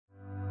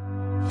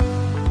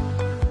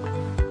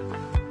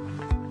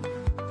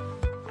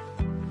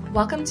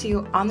Welcome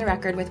to On the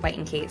Record with White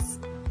and Case.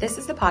 This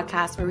is the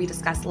podcast where we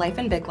discuss life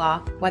in Big Law,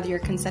 whether you're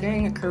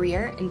considering a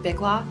career in Big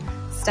Law,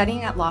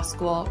 studying at law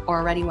school, or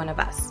already one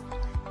of us.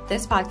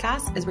 This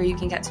podcast is where you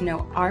can get to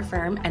know our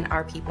firm and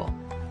our people.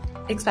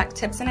 Expect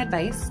tips and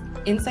advice,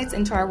 insights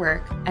into our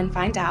work, and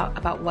find out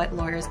about what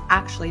lawyers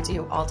actually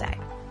do all day.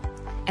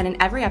 And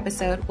in every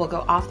episode, we'll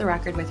go off the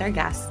record with our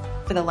guests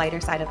for the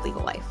lighter side of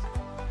legal life.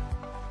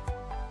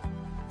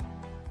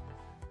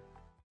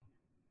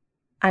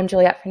 I'm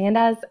Juliette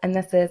Fernandez, and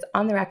this is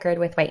On the Record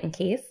with White and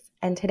Case.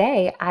 And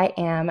today I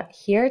am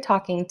here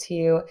talking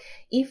to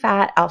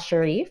Ifat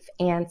Al-Sharif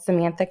and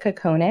Samantha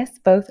Kokonis,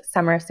 both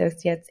summer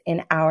associates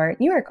in our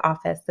New York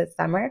office this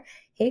summer.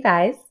 Hey,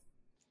 guys.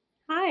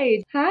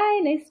 Hi. Hi.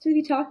 Nice to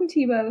be talking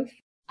to you both.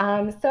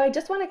 So I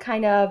just want to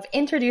kind of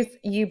introduce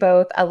you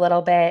both a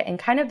little bit and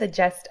kind of the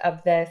gist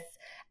of this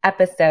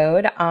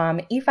episode.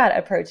 Ifat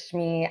approached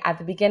me at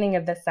the beginning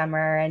of the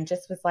summer and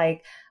just was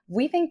like,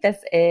 we think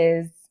this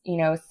is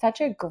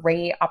such a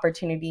great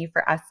opportunity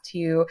for us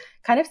to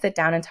kind of sit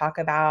down and talk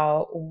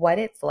about what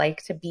it's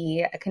like to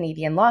be a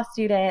Canadian law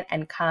student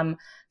and come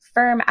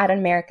firm at an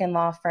American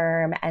law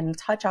firm and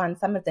touch on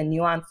some of the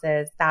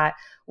nuances that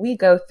we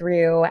go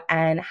through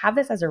and have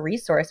this as a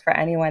resource for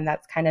anyone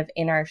that's kind of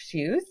in our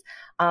shoes.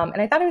 And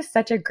I thought it was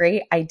such a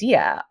great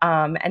idea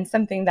and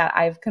something that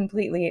I've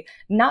completely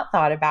not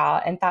thought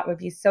about and thought would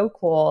be so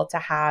cool to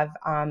have,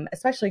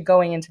 especially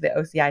going into the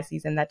OCI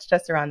season that's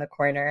just around the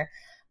corner.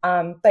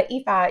 But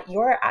Ifat,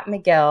 you're at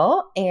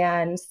McGill,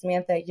 and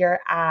Samantha, you're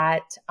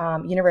at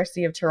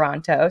University of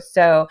Toronto.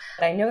 So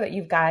I know that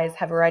you guys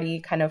have already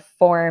kind of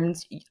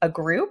formed a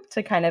group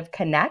to kind of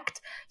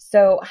connect.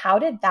 So how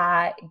did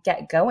that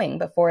get going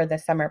before the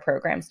summer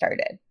program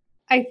started?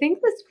 I think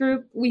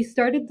we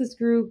started this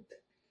group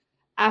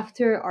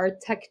after our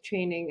tech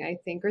training, I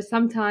think, or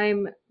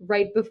sometime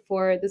right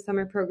before the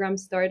summer program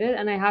started.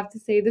 And I have to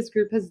say this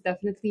group has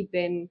definitely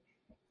been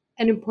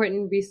an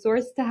important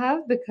resource to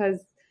have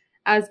because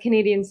as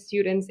Canadian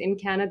students in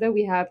Canada,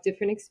 we have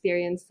different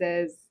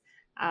experiences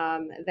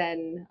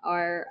than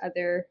our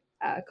other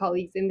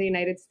colleagues in the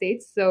United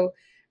States. So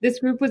this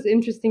group was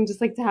interesting,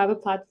 just like to have a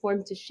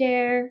platform to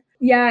share.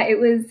 Yeah,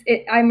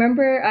 I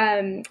remember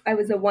I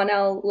was a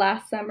 1L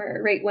last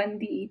summer, right when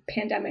the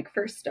pandemic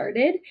first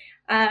started,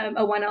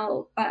 a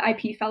 1L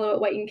IP fellow at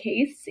White and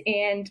Case,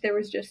 and there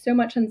was just so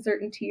much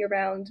uncertainty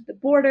around the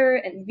border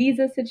and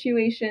visa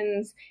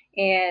situations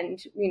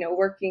and,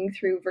 working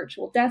through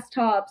virtual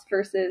desktops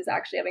versus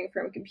actually having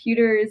firm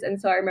computers.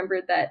 And so I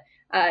remember that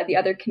the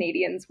other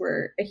Canadians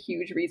were a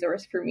huge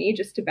resource for me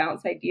just to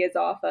bounce ideas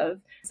off of.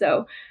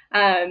 So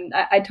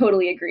I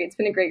totally agree. It's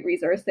been a great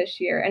resource this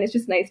year. And it's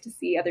just nice to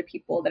see other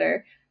people that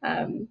are,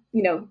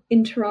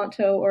 in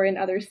Toronto or in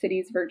other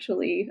cities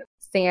virtually.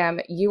 Sam,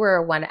 you were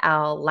a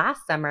 1L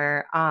last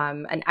summer,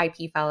 an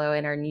IP fellow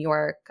in our New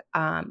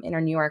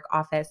York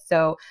office.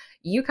 So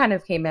you kind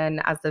of came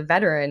in as a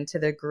veteran to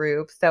the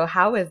group. So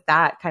how is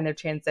that kind of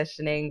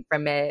transitioning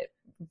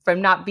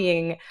from not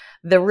being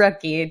the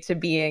rookie to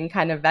being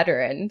kind of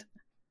veteran?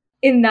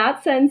 In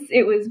that sense,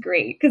 it was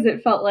great because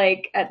it felt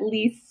like at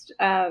least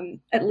I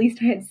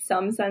had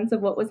some sense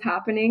of what was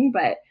happening,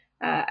 but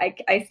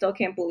I still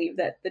can't believe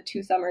that the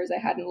 2 summers I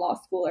had in law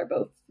school are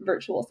both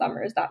virtual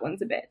summers. That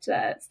one's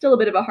still a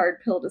bit of a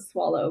hard pill to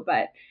swallow,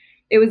 but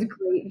it was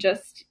great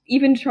just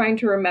even trying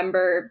to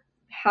remember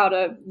how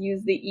to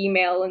use the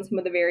email and some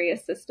of the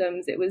various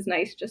systems. It was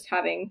nice just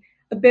having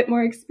a bit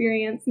more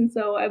experience. And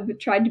so I've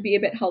tried to be a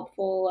bit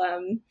helpful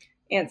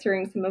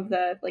answering some of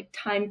the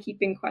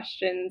timekeeping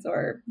questions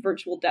or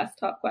virtual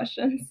desktop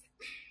questions.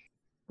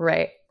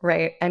 Right.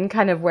 And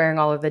kind of wearing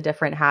all of the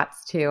different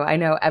hats too. I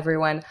know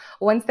everyone,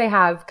 once they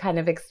have kind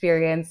of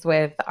experience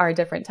with our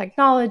different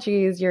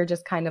technologies, you're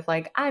just kind of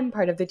like, I'm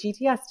part of the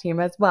GTS team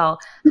as well.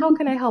 How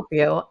can I help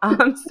you?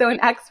 So an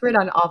expert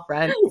on all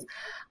fronts.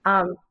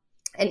 And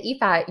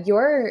Ifat,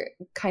 your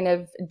kind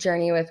of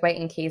journey with White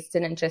and Case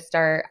didn't just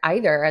start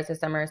either as a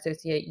summer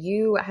associate.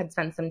 You had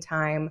spent some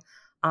time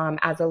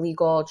as a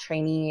legal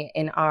trainee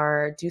in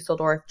our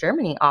Dusseldorf,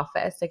 Germany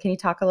office. So can you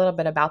talk a little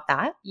bit about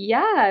that?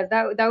 Yeah,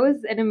 that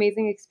was an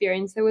amazing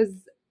experience. It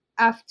was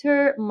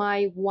after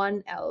my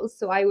 1L.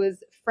 So I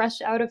was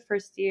fresh out of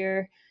first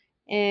year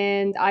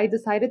and I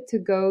decided to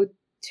go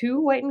to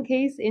White and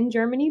Case in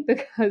Germany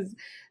because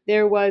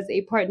there was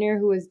a partner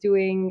who was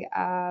doing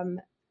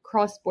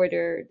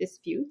cross-border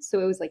disputes. So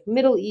it was like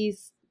Middle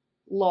East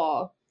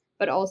law,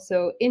 but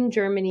also in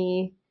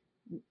Germany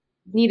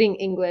needing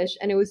English.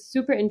 And it was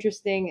super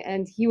interesting.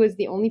 And he was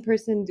the only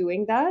person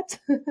doing that.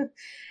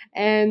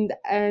 and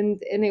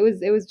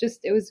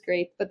it was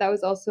great. But that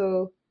was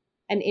also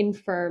an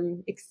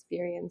in-firm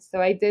experience. So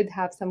I did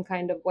have some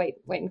kind of White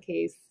and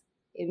Case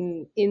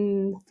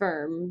in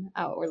firm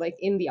or like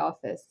in the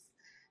office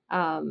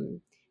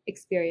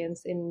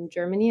experience in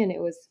Germany, and it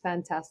was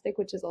fantastic,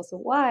 which is also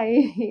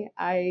why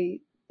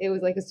it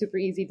was like a super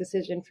easy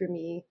decision for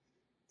me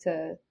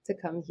to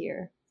come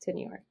here to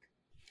New York.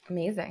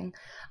 Amazing.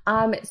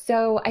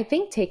 So I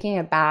think taking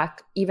it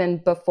back even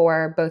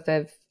before both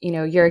of,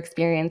 your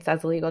experience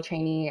as a legal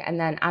trainee and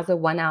then as a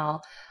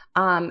 1L,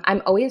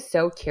 I'm always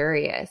so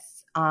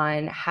curious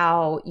on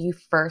how you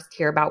first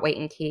hear about White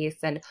and Case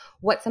and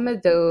what some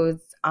of those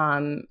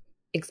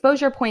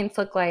exposure points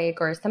look like,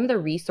 or some of the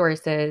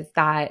resources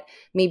that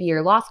maybe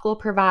your law school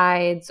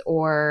provides,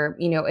 or,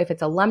 you know, if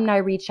it's alumni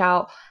reach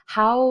out.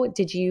 How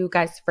did you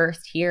guys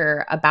first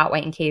hear about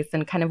White and Case,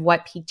 and kind of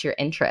what piqued your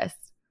interest?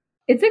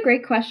 It's a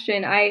great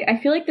question. I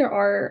feel like there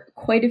are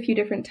quite a few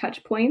different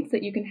touch points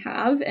that you can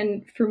have.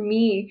 And for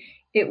me,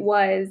 it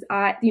was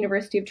at the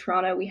University of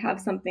Toronto, we have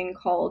something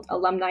called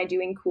Alumni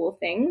Doing Cool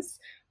Things,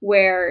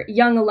 where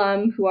young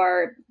alum who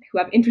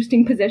have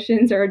interesting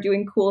positions or are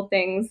doing cool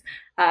things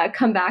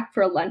come back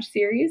for a lunch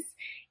series.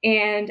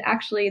 And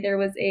actually, there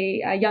was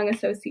a young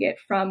associate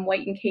from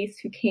White and Case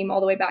who came all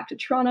the way back to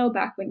Toronto,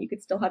 back when you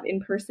could still have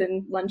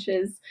in-person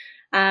lunches,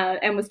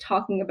 and was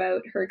talking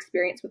about her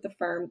experience with the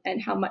firm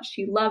and how much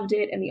she loved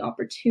it and the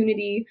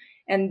opportunity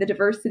and the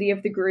diversity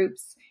of the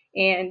groups.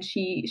 And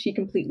she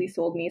completely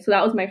sold me. So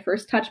that was my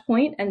first touch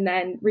point, and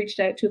then reached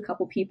out to a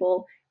couple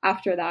people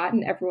after that,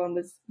 and everyone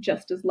was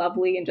just as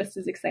lovely and just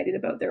as excited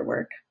about their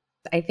work.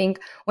 I think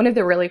one of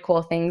the really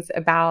cool things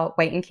about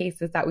White and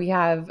Case is that we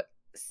have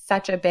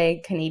such a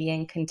big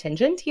Canadian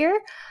contingent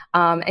here.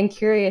 And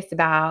curious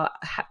about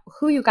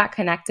who you got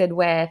connected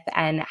with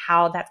and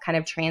how that's kind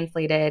of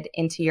translated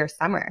into your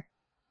summer.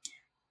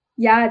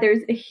 Yeah,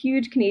 there's a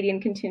huge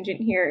Canadian contingent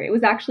here. It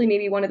was actually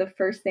maybe one of the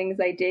first things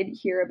I did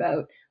hear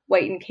about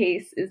White and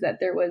Case, is that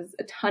there was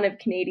a ton of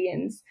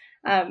Canadians.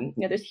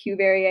 There's Hugh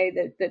Verrier,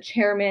 the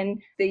chairman,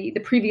 the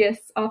previous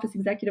office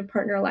executive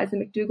partner, Eliza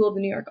McDougall of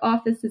the New York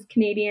office, is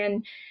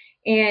Canadian.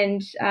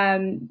 And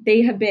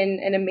they have been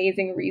an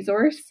amazing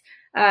resource.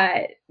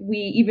 We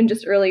even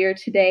just earlier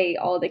today,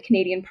 all the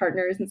Canadian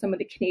partners and some of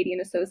the Canadian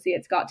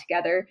associates got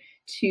together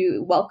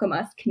to welcome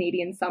us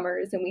Canadian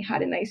summers, and we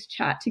had a nice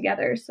chat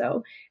together.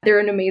 So they're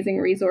an amazing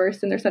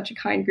resource, and they're such a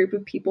kind group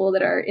of people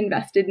that are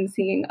invested in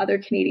seeing other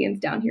Canadians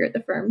down here at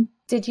the firm.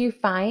 Did you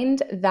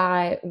find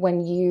that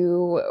when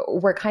you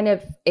were kind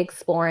of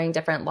exploring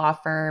different law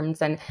firms,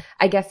 and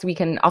I guess we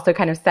can also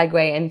kind of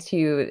segue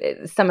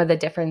into some of the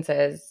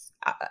differences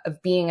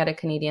of being at a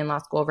Canadian law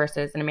school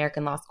versus an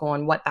American law school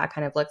and what that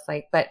kind of looks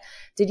like. But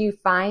did you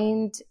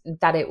find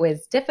that it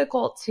was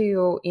difficult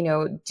to, you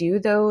know, do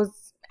those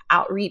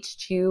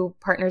outreach to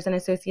partners and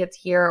associates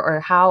here, or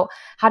how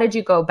did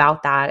you go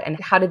about that, and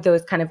how did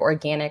those kind of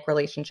organic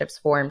relationships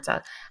form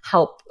to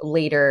help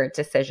later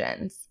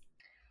decisions?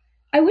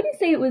 I wouldn't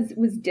say it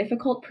was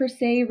difficult per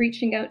se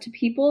reaching out to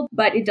people,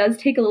 but it does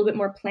take a little bit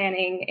more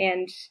planning,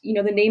 and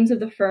the names of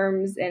the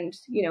firms, and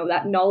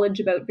that knowledge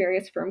about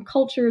various firm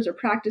cultures or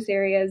practice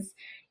areas.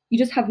 You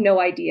just have no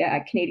idea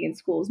at Canadian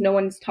schools. No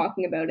one's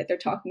talking about it. They're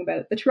talking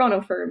about the Toronto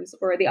firms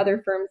or the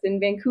other firms in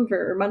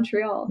Vancouver or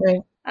Montreal.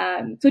 Right.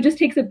 So it just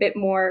takes a bit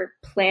more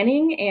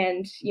planning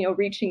and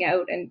reaching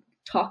out and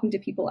talking to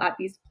people at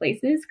these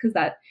places, because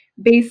that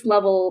base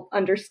level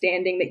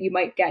understanding that you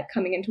might get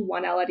coming into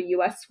 1L at a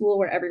US school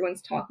where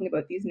everyone's talking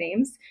about these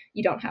names,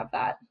 you don't have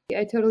that.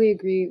 I totally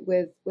agree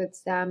with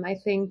Sam. I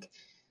think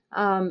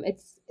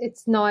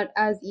it's not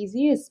as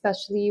easy,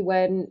 especially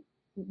when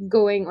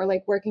going or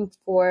like working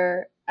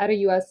for at a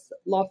US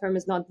law firm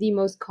is not the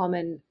most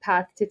common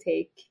path to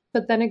take.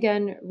 But then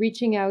again,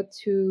 reaching out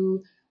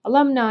to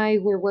alumni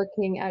who are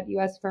working at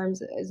US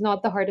firms is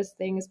not the hardest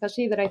thing,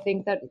 especially that I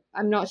think that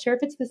I'm not sure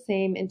if it's the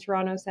same in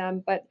Toronto,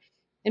 Sam, but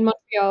in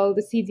Montreal,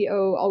 the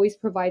CDO always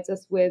provides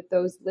us with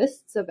those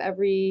lists of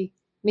every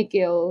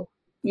McGill.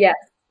 Yes.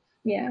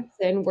 Yeah.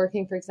 And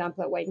working, for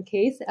example, at White and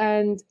Case,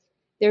 and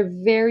they're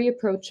very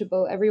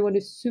approachable. Everyone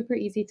is super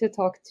easy to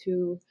talk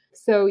to.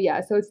 So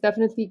yeah, so it's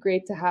definitely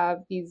great to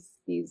have these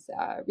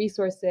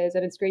resources,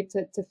 and it's great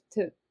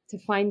to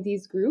find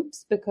these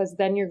groups, because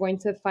then you're going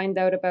to find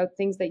out about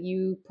things that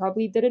you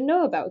probably didn't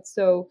know about.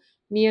 So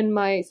me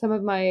and some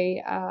of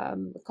my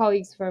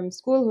colleagues from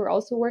school who are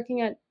also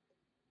working at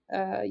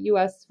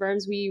US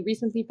firms, we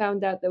recently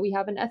found out that we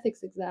have an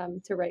ethics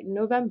exam to write in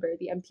November,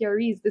 the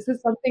MPREs. This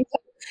is something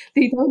that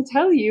they don't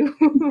tell you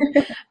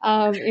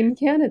in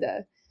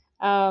Canada.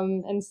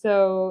 And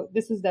so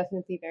this is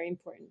definitely very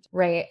important.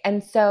 Right.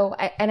 And so,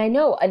 and I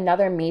know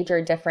another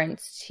major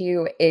difference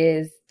too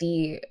is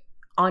the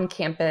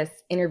on-campus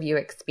interview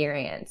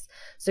experience.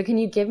 So can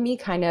you give me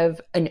kind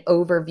of an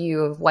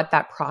overview of what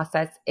that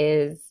process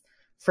is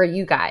for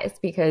you guys?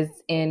 Because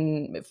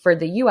for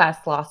the US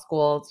law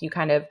schools,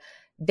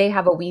 they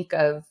have a week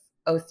of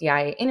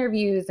OCI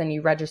interviews, and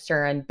you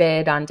register and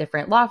bid on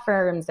different law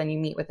firms, and you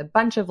meet with a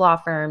bunch of law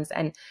firms,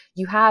 and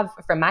you have,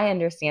 from my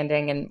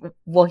understanding, and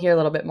we'll hear a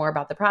little bit more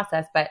about the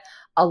process, but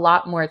a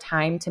lot more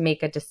time to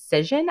make a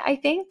decision, I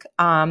think,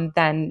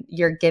 than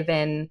you're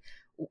given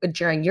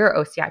during your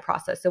OCI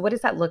process. So what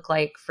does that look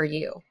like for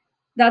you?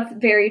 That's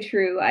very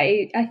true.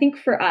 I think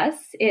for us,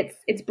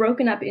 it's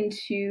broken up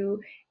into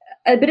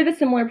a bit of a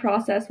similar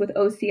process with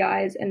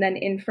OCIs and then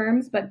in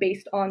firms, but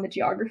based on the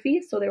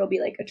geography. So there will be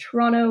like a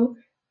Toronto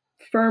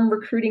firm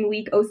recruiting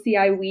week,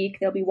 OCI week.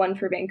 There'll be one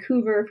for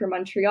Vancouver, for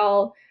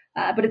Montreal,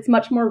 but it's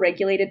much more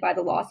regulated by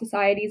the law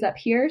societies up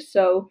here.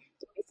 So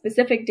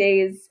specific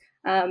days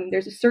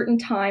There's a certain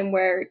time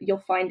where you'll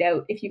find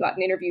out if you got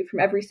an interview from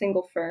every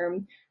single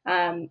firm.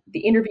 The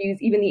interviews,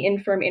 even the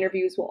in-firm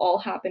interviews, will all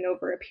happen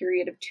over a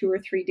period of 2 or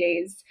 3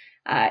 days.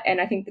 And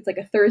I think it's like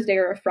a Thursday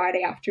or a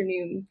Friday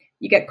afternoon.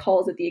 You get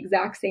calls at the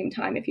exact same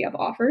time if you have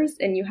offers,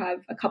 and you have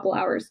a couple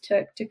hours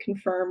to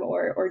confirm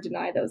or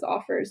deny those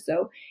offers.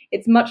 So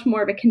it's much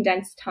more of a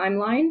condensed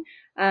timeline.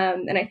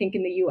 And I think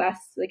in the US,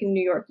 like in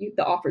New York,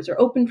 the offers are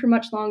open for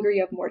much longer.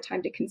 You have more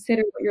time to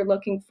consider what you're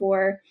looking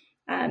for.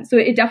 So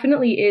it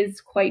definitely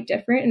is quite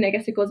different. And I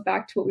guess it goes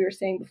back to what we were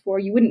saying before.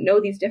 You wouldn't know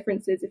these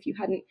differences if you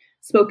hadn't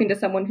spoken to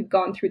someone who'd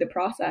gone through the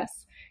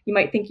process. You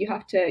might think you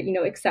have to,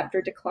 accept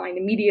or decline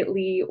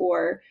immediately,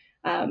 or,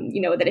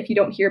 that if you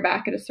don't hear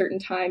back at a certain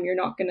time, you're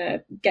not going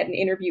to get an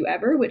interview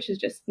ever, which is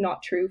just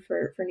not true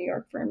for New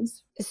York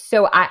firms.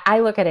 So I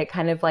look at it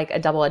kind of like a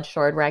double-edged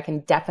sword, where I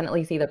can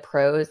definitely see the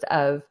pros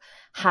of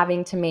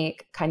having to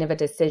make kind of a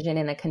decision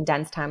in a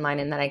condensed timeline,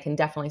 and then I can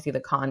definitely see the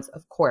cons,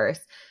 of course.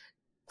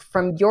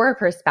 From your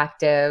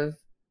perspective,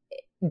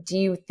 do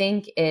you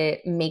think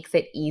it makes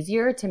it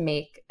easier to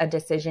make a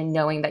decision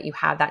knowing that you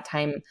have that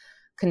time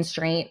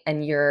constraint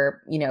and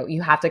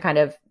you have to kind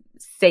of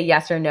say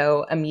yes or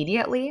no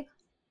immediately?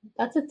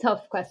 That's a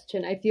tough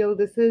question. I feel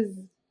this is,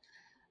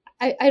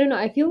 I don't know.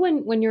 I feel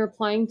when you're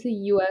applying to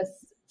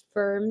US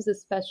firms,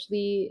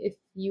 especially if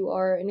you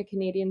are in a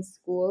Canadian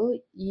school,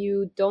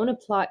 you don't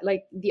apply,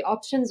 like the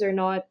options are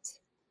not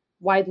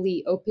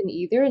widely open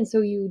either. And so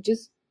you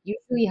just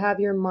usually have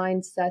your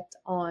mind set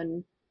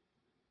on,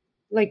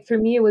 like for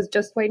me, it was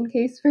just White and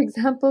Case, for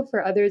example.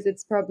 For others,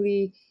 it's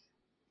probably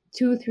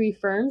 2, 3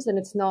 firms, and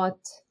it's not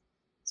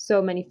so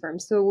many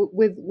firms. So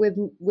with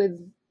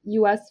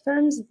US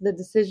firms, the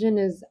decision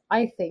is,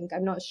 I think,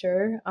 I'm not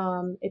sure,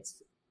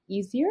 it's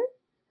easier.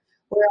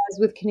 Whereas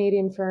with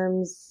Canadian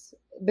firms,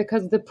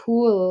 because the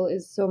pool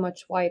is so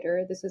much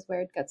wider, this is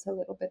where it gets a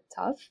little bit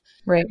tough.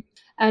 Right.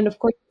 And of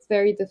course, it's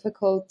very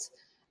difficult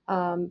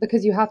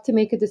because you have to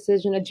make a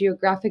decision, a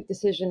geographic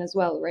decision as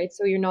well, right?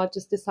 So you're not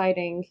just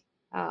deciding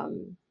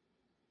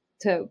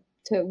to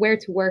where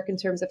to work in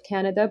terms of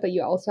Canada, but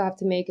you also have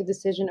to make a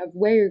decision of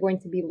where you're going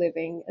to be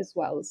living as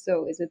well.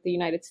 So is it the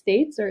United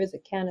States or is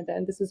it Canada?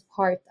 And this is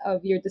part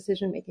of your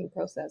decision-making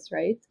process,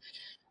 right?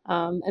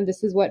 And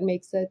this is what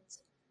makes it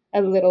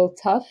a little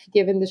tough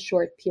given the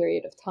short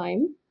period of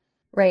time.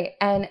 Right.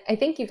 And I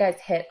think you guys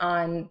hit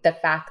on the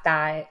fact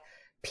that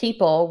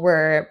people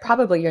were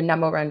probably your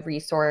number one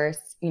resource,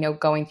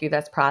 going through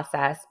this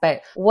process.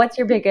 But what's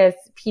your biggest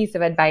piece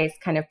of advice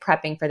kind of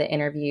prepping for the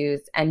interviews?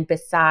 And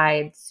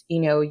besides,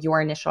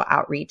 your initial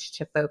outreach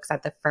to folks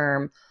at the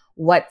firm,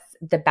 what's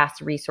the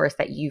best resource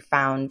that you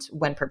found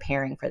when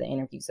preparing for the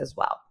interviews as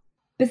well?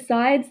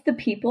 Besides the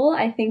people,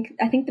 I think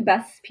the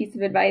best piece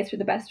of advice or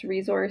the best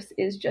resource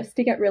is just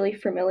to get really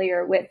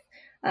familiar with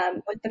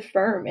the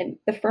firm, and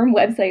the firm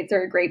websites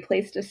are a great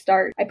place to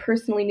start. I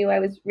personally knew I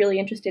was really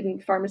interested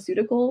in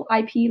pharmaceutical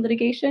IP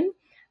litigation,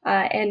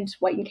 and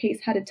White and Case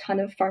had a ton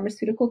of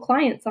pharmaceutical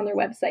clients on their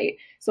website,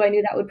 so I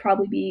knew that would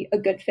probably be a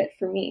good fit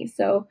for me.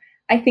 So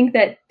I think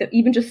that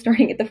even just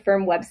starting at the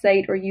firm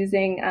website or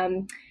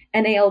using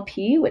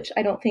NALP, which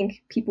I don't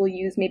think people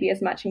use maybe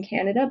as much in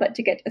Canada, but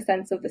to get a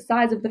sense of the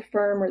size of the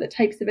firm or the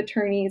types of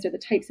attorneys or the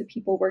types of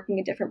people working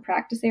in different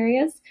practice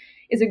areas,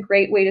 is a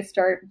great way to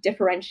start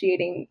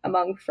differentiating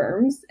among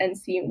firms and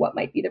seeing what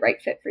might be the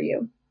right fit for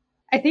you.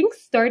 I think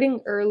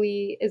starting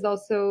early is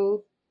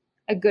also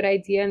a good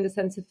idea in the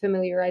sense of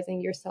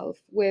familiarizing yourself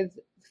with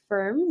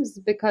firms,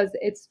 because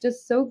it's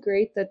just so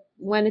great that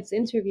when it's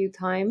interview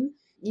time,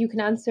 you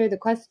can answer the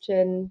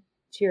question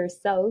to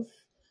yourself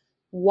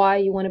why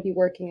you want to be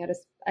working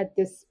at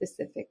this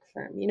specific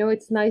firm.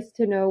 It's nice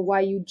to know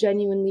why you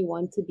genuinely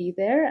want to be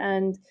there,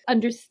 and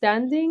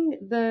understanding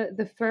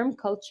the firm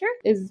culture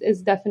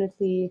is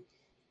definitely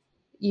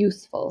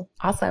useful.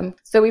 Awesome.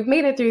 So we've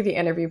made it through the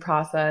interview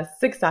process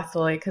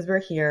successfully because we're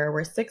here.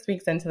 We're 6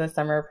 weeks into the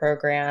summer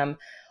program.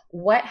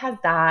 What has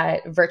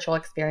that virtual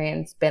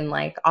experience been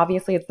like?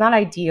 Obviously, it's not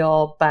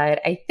ideal, but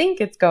I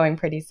think it's going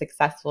pretty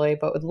successfully,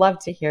 but would love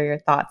to hear your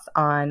thoughts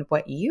on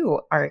what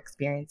you are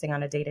experiencing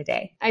on a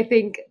day-to-day. I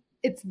think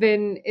it's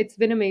been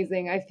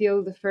amazing. I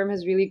feel the firm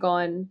has really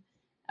gone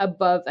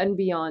above and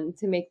beyond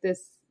to make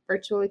this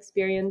virtual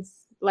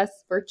experience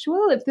less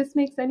virtual, if this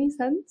makes any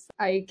sense.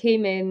 I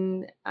came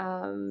in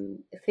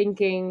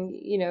thinking,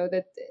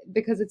 that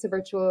because it's a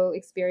virtual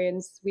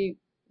experience, we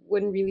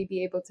wouldn't really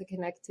be able to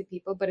connect to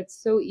people, but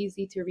it's so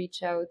easy to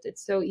reach out.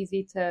 It's so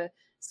easy to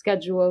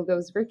schedule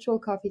those virtual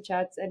coffee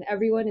chats, and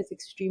everyone is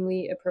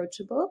extremely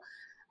approachable.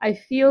 I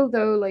feel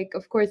though, like,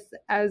 of course,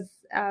 as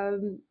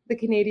the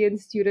Canadian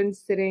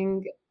students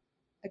sitting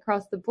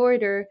across the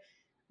border,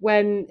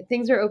 when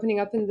things are opening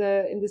up in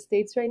the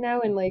States right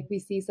now, and like we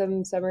see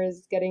some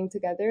summers getting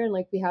together, and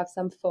like we have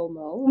some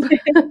FOMO,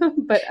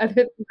 but other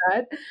than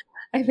that,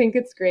 I think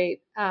it's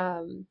great.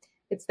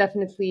 It's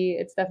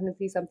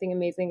definitely something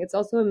amazing. It's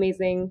also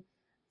amazing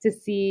to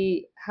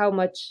see how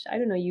much, I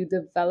don't know, you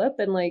develop.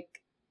 And like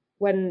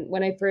when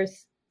I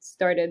first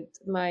started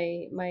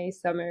my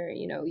summer,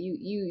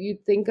 you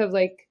think of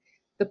like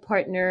the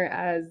partner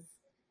as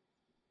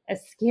a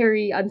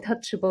scary,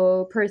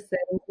 untouchable person,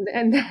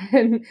 and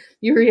then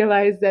you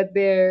realize that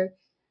they're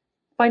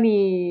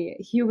funny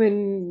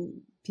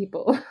human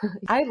people.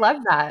 I love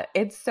that.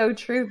 It's so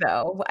true,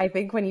 though. I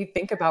think when you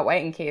think about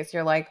White and Case,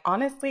 you're like,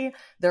 honestly,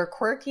 they're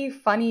quirky,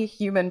 funny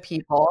human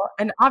people,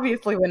 and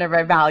obviously one of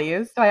our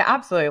values. So I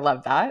absolutely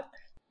love that.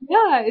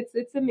 Yeah,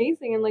 it's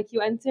amazing. And like you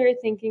enter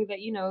thinking that,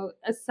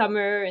 a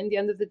summer and the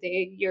end of the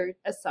day, you're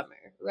a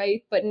summer,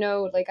 right? But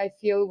no, like I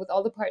feel with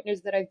all the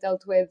partners that I've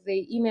dealt with,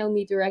 they email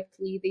me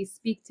directly, they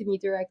speak to me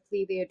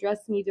directly, they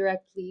address me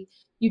directly.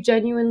 You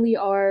genuinely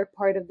are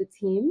part of the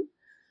team.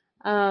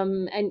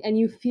 And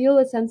you feel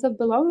a sense of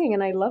belonging,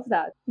 and I love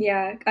that.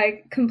 Yeah,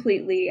 I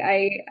completely.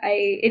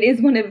 It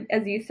is one of,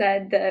 as you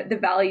said, the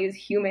values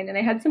human. And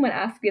I had someone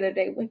ask the other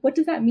day, like, what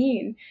does that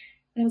mean?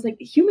 And I was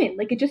like, human.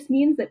 Like, it just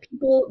means that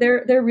people,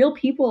 they're real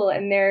people,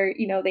 and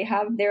they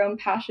have their own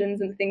passions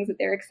and things that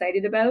they're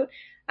excited about.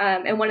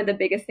 And one of the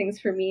biggest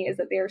things for me is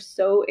that they are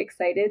so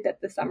excited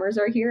that the summers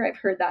are here. I've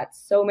heard that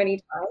so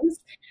many times.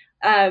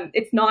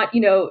 It's not,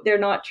 they're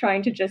not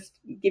trying to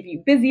just give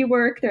you busy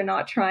work. They're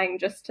not trying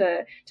just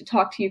to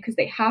talk to you because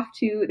they have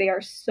to. They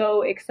are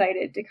so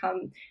excited to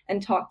come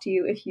and talk to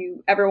you if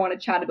you ever want to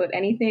chat about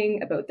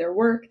anything, about their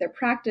work, their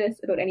practice,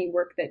 about any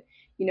work that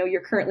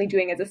you're currently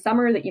doing as a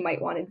summer that you might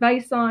want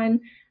advice on.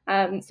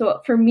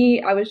 So for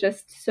me, I was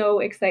just so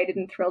excited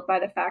and thrilled by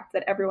the fact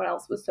that everyone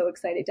else was so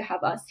excited to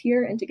have us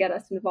here and to get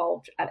us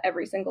involved at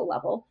every single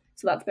level.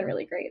 So that's been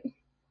really great.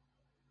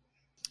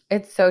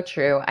 It's so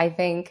true. I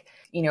think,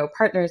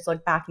 partners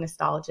look back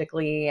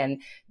nostalgically,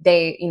 and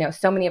they,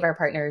 so many of our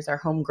partners are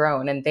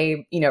homegrown, and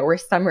they, were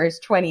summers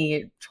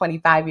 20,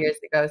 25 years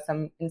ago,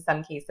 in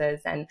some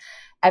cases. And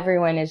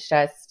everyone is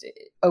just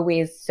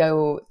always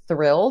so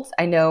thrilled.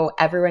 I know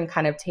everyone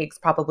kind of takes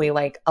probably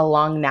like a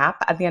long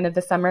nap at the end of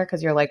the summer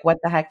because you're like, what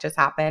the heck just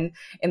happened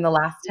in the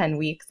last 10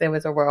 weeks? It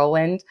was a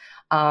whirlwind.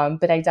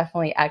 But I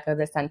definitely echo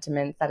the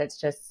sentiments that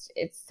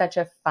it's such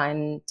a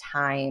fun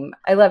time.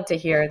 I love to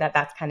hear that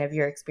that's kind of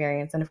your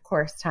experience, and of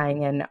course,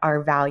 tying in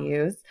our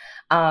values.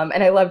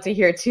 And I love to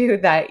hear too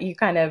that you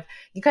kind of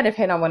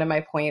hit on one of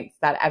my points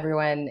that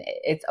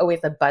it's always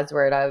a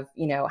buzzword of,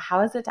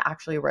 how is it to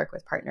actually work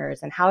with partners,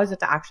 and how is it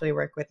to actually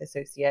work with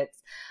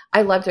associates?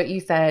 I loved what you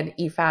said,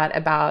 Ifat,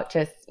 about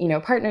just,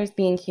 partners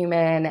being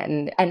human,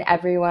 and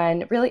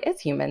everyone really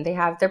is human. They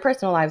have their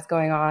personal lives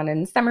going on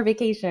and summer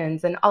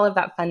vacations and all of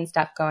that fun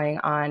stuff going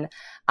on.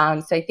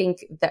 So I think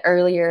the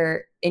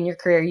earlier in your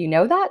career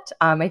that,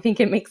 I think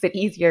it makes it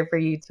easier for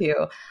you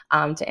to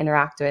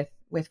interact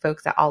with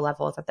folks at all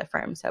levels at the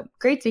firm. So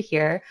great to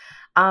hear.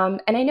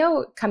 And I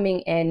know coming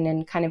in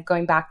and kind of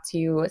going back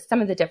to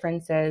some of the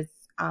differences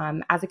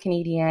as a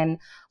Canadian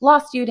law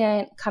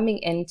student coming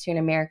into an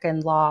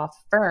American law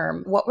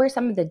firm, what were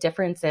some of the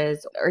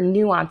differences or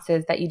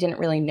nuances that you didn't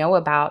really know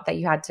about that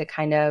you had to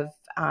kind of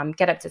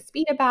get up to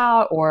speed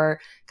about, or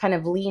kind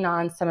of lean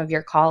on some of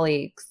your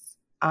colleagues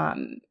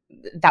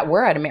that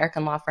were at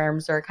American law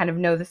firms, or kind of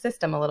know the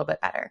system a little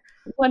bit better?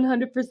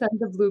 100%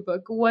 the Blue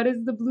Book. What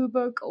is the Blue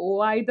Book?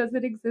 Why does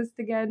it exist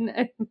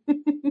again?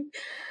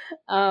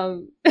 I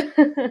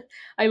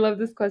love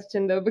this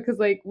question though, because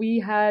like we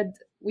had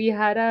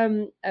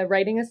a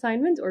writing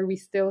assignment, or we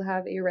still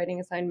have a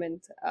writing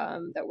assignment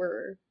that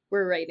we're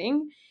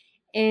writing,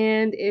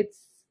 and it's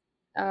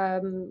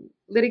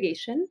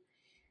litigation.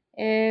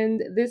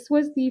 And this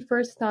was the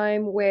first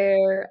time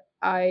where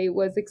I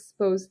was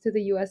exposed to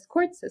the US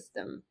court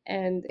system.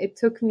 And it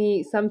took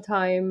me some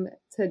time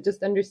to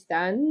just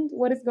understand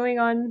what is going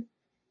on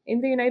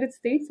in the United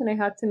States. And I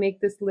had to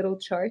make this little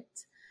chart.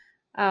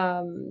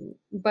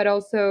 But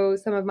also,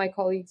 some of my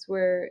colleagues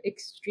were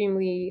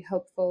extremely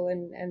helpful.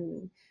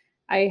 And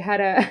I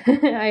had a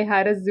I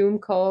had a Zoom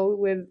call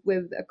with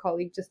a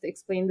colleague just to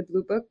explain the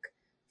Blue Book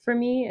for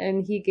me.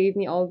 And he gave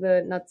me all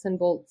the nuts and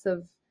bolts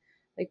of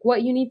like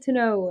what you need to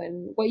know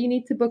and what you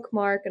need to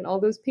bookmark and all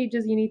those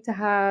pages you need to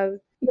have.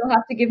 You'll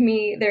have to give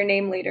me their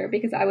name later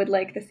because I would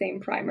like the same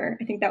primer.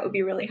 I think that would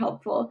be really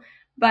helpful.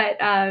 But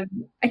I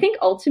think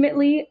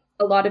ultimately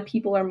a lot of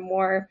people are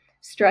more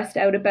stressed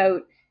out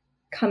about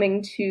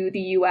coming to the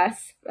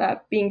US,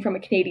 being from a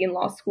Canadian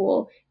law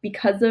school,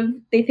 because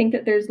they think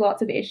that there's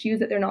lots of issues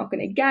that they're not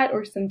going to get,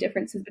 or some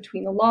differences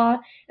between the law.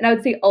 And I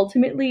would say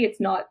ultimately it's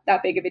not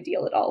that big of a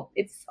deal at all.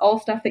 It's all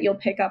stuff that you'll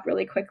pick up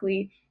really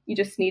quickly. You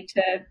just need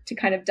to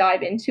kind of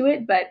dive into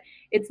it, but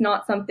it's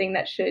not something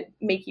that should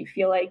make you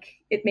feel like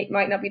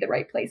might not be the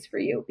right place for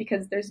you,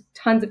 because there's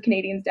tons of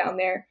Canadians down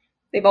there.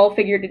 They've all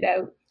figured it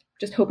out.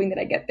 Just hoping that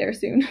I get there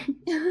soon.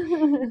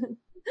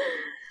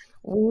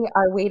 We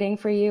are waiting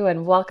for you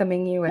and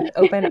welcoming you with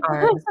open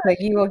arms, so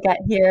you will get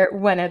here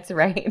when it's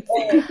right.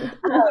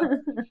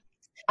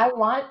 I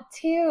want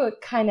to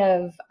kind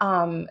of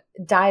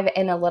dive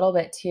in a little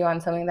bit too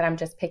on something that I'm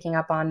just picking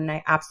up on, and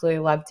I absolutely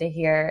love to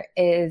hear,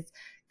 is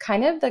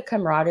kind of the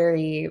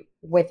camaraderie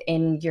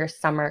within your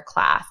summer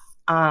class,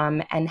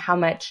 and how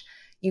much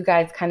you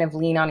guys kind of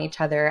lean on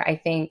each other. I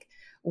think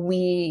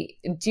we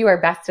do our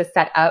best to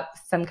set up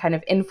some kind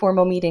of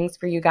informal meetings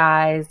for you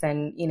guys,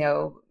 and,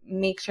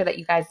 make sure that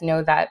you guys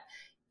know that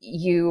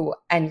you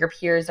and your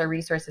peers are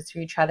resources to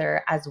each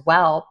other as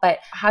well. But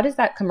how does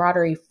that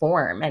camaraderie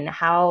form, and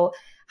how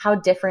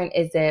different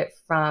is it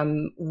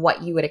from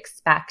what you would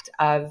expect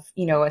of,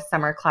 a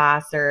summer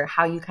class, or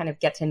how you kind of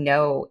get to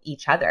know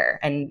each other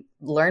and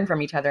learn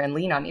from each other and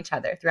lean on each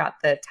other throughout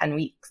the 10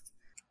 weeks?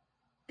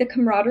 The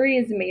camaraderie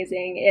is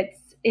amazing.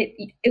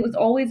 It was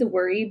always a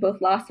worry, both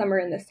last summer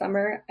and this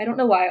summer. I don't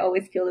know why I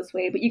always feel this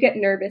way, but you get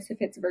nervous if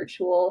it's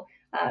virtual.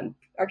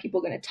 Are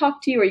people going to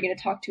talk to you? Are you going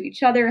to talk to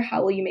each other?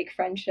 How will you make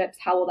friendships?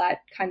 How will that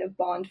kind of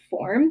bond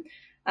form?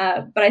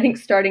 But I think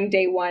starting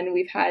day one,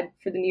 we've had,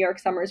 for the New York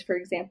summers, for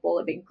example,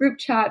 a big group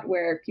chat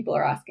where people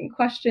are asking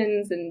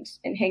questions and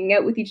hanging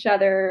out with each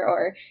other,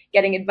 or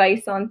getting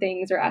advice on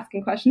things, or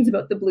asking questions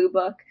about the Blue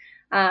Book.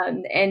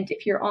 And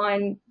if you're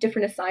on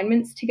different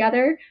assignments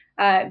together,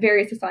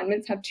 various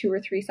assignments have 2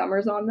 or 3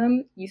 summers on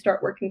them, you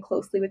start working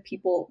closely with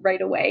people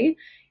right away.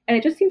 And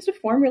it just seems to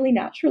form really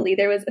naturally.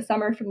 There was a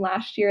summer from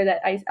last year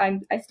that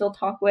I still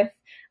talk with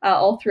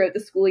all throughout the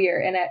school year.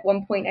 And at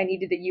one point, I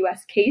needed a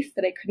US case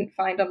that I couldn't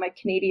find on my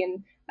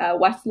Canadian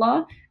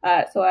Westlaw.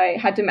 So I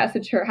had to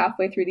message her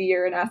halfway through the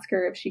year and ask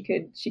her if she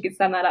could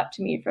send that up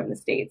to me from the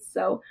States.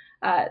 So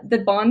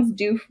the bonds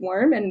do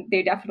form, and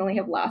they definitely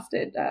have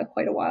lasted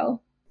quite a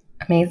while.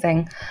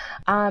 Amazing.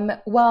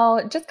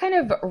 Well, just kind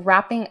of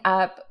wrapping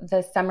up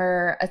the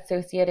summer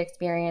associate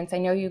experience, I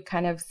know you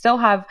kind of still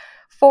have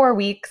 4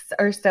 weeks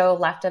or so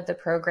left of the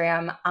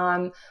program.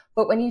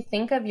 But when you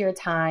think of your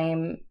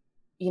time,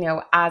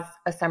 as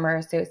a summer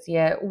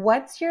associate,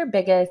 what's your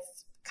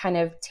biggest kind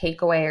of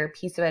takeaway or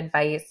piece of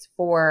advice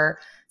for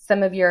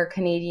some of your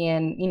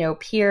Canadian,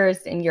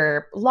 peers in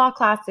your law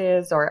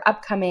classes, or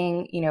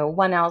upcoming,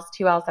 1Ls,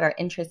 2Ls that are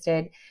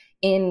interested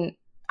in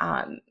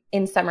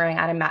summering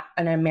at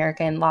an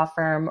American law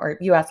firm or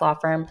US law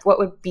firm? What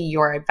would be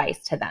your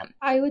advice to them?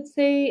 I would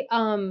say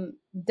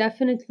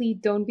definitely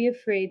don't be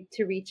afraid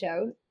to reach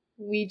out.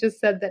 We just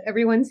said that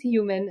everyone's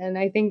human, and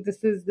I think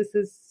this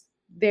is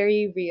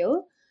very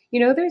real.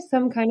 There's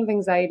some kind of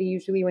anxiety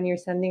usually when you're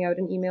sending out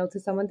an email to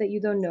someone that you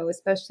don't know,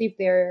 especially if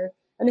they're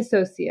an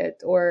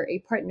associate or a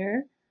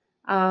partner.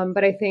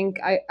 But I think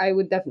I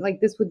would definitely,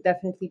 this would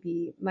definitely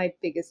be my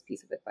biggest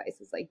piece of advice,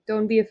 is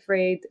don't be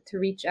afraid to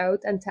reach out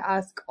and to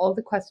ask all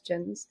the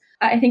questions.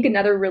 I think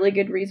another really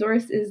good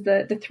resource is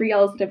the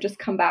 3Ls that have just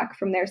come back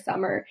from their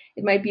summer.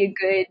 It might be a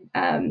good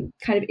kind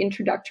of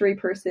introductory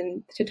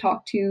person to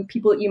talk to,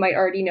 people that you might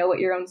already know at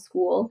your own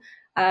school,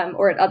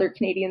 or at other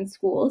Canadian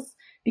schools,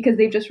 because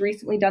they've just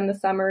recently done the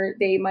summer.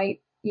 They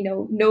might,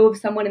 know of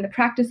someone in the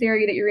practice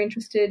area that you're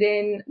interested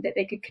in that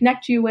they could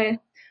connect you with.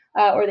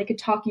 Or they could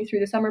talk you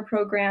through the summer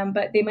program,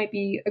 but they might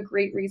be a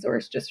great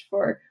resource just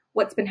for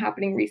what's been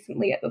happening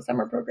recently at those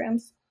summer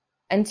programs.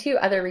 And 2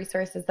 other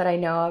resources that I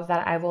know of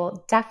that I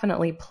will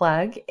definitely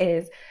plug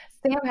is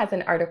Sam has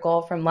an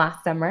article from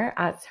last summer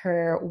as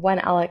her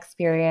 1L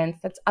experience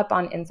that's up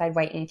on Inside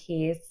White and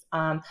Case.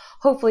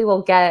 Hopefully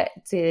we'll get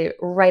to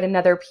write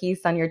another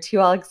piece on your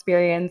 2L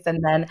experience,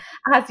 and then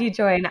as you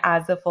join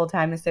as a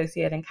full-time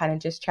associate and kind of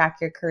just track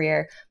your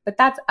career. But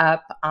that's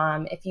up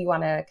if you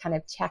want to kind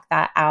of check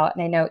that out.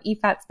 And I know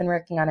EFAT's been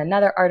working on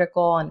another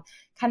article on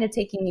kind of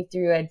taking you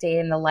through a day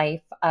in the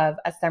life of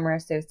a summer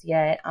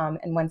associate.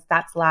 And once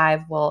that's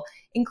live, we'll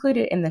include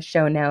it in the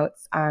show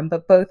notes.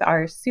 But both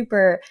are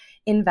super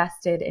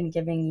invested in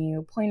giving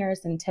you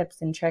pointers and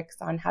tips and tricks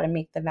on how to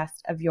make the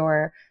best of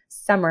your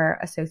summer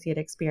associate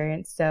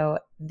experience. So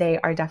they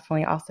are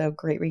definitely also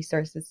great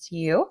resources to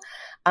you.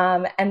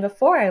 And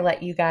before I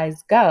let you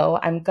guys go,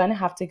 I'm going to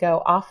have to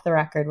go off the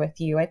record with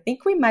you. I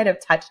think we might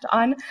have touched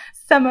on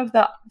some of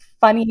the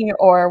funny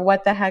or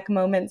what the heck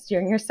moments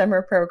during your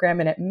summer program,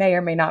 and it may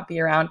or may not be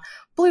around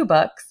Blue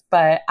Books,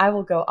 but I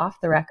will go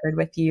off the record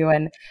with you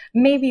and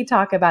maybe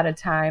talk about a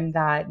time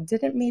that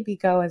didn't maybe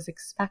go as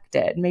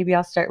expected. Maybe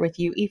I'll start with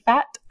you,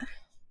 EFAT.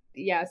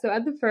 Yeah, so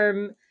at the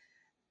firm,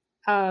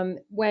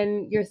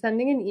 when you're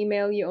sending an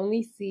email, you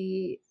only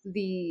see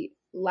the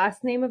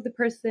last name of the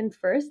person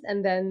first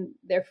and then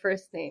their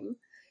first name.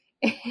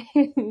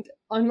 And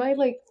on my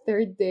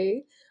 3rd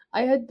day,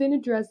 I had been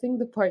addressing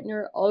the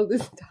partner all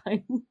this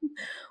time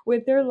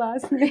with their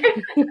last name.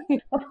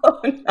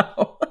 Oh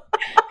no.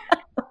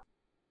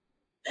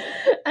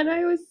 And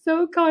I was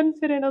so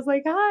confident. I was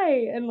like, hi,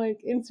 and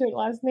insert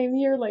last name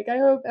here. I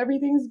hope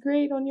everything's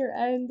great on your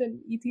end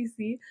and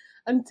etc.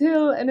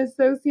 Until an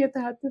associate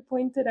had to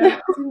point it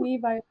out to me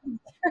by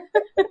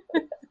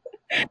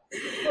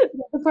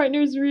the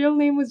partner's real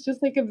name was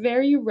just a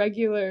very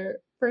regular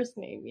first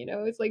name.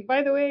 It's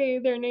by the way,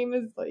 their name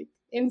is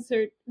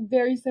insert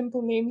very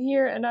simple name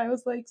here. And I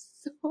was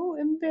so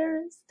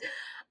embarrassed.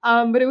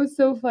 But it was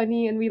so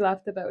funny and we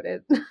laughed about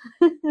it.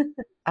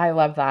 I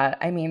love that.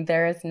 I mean,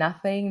 there is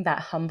nothing that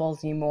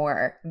humbles you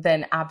more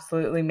than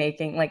absolutely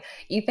making,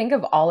 you think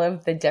of all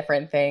of the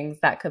different things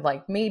that could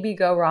maybe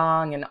go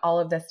wrong and all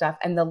of this stuff.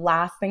 And the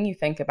last thing you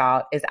think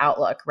about is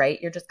Outlook,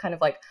 right? You're just kind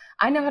of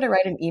I know how to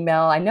write an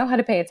email. I know how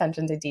to pay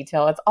attention to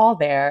detail. It's all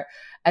there.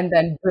 And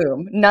then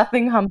boom,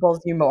 nothing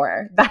humbles you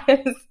more.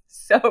 That is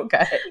so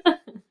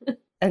good.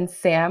 And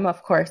Sam,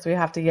 of course, we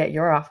have to get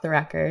your off the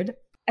record.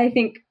 I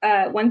think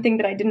one thing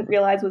that I didn't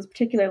realize was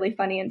particularly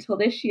funny until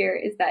this year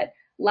is that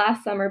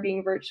last summer,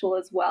 being virtual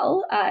as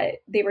well,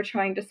 they were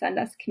trying to send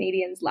us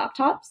Canadians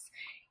laptops,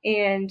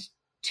 and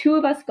two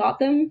of us got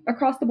them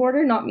across the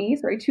border, not me,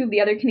 sorry, two of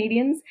the other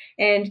Canadians,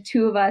 and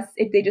two of us,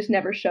 they just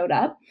never showed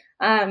up.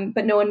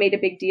 But no one made a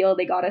big deal.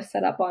 They got us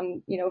set up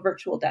on,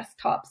 virtual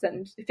desktops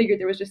and figured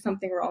there was just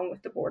something wrong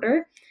with the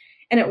border.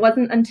 And it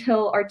wasn't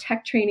until our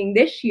tech training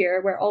this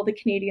year, where all the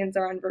Canadians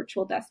are on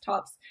virtual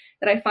desktops,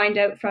 that I find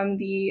out from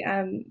the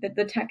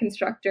tech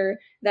instructor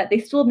that they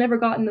still have never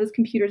gotten those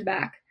computers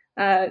back.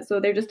 So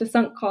they're just a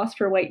sunk cost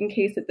for White &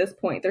 Case at this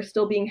point. They're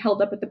still being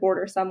held up at the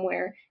border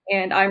somewhere,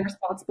 and I'm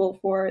responsible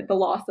for the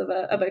loss of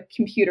a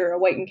computer, a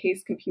White &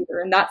 Case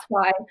computer, and that's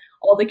why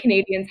all the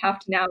Canadians have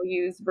to now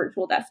use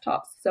virtual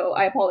desktops. So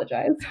I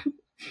apologize.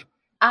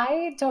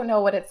 I don't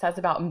know what it says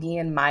about me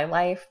in my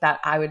life that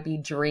I would be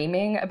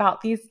dreaming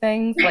about these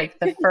things. Like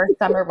the first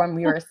summer when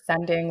we were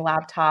sending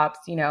laptops,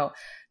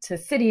 to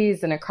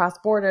cities and across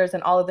borders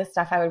and all of this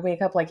stuff, I would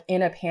wake up like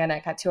in a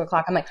panic at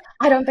 2:00. I'm like,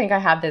 I don't think I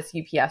have this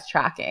UPS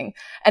tracking.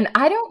 And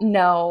I don't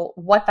know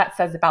what that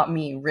says about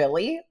me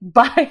really,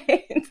 but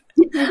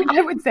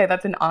I would say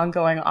that's an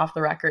ongoing off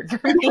the record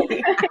for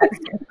me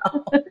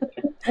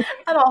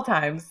at all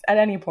times, at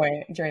any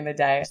point during the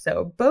day.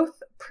 So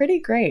both pretty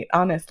great,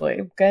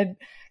 honestly. Good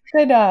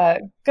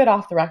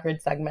off the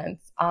record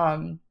segments.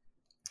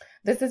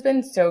 This has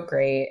been so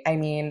great. I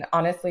mean,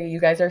 honestly, you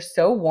guys are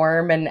so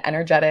warm and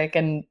energetic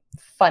and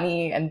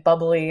funny and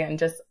bubbly and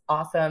just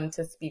awesome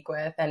to speak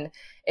with. And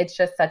it's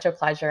just such a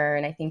pleasure.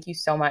 And I thank you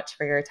so much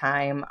for your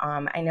time.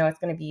 I know it's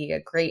going to be a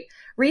great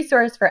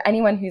resource for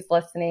anyone who's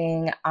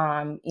listening.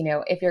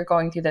 If you're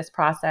going through this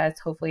process,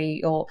 hopefully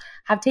you'll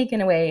have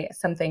taken away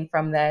something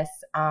from this.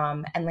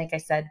 And like I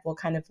said, we'll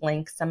kind of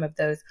link some of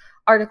those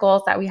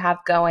articles that we have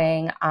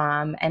going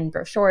and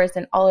brochures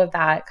and all of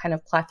that kind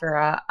of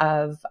plethora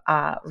of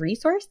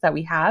resource that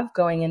we have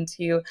going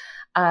into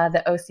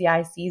the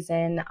OCI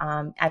season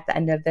at the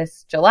end of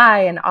this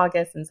July and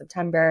August and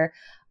September.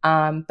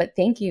 But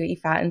thank you,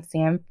 Ifat and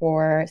Sam,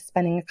 for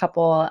spending a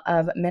couple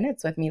of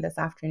minutes with me this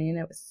afternoon.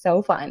 It was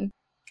so fun.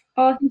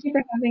 Oh, thank you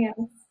for having us.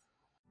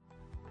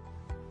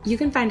 You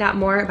can find out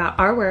more about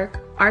our work,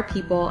 our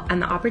people,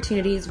 and the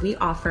opportunities we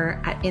offer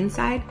at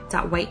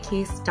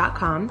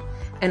inside.whitecase.com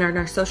and on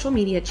our social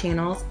media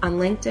channels on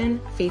LinkedIn,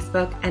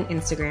 Facebook, and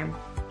Instagram.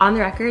 On the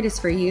Record is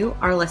for you,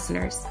 our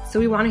listeners, so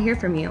we want to hear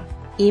from you.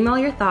 Email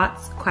your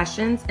thoughts,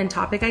 questions, and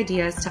topic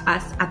ideas to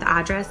us at the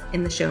address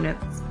in the show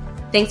notes.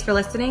 Thanks for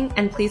listening,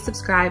 and please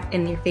subscribe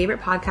in your favorite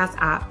podcast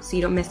app so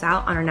you don't miss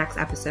out on our next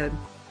episode.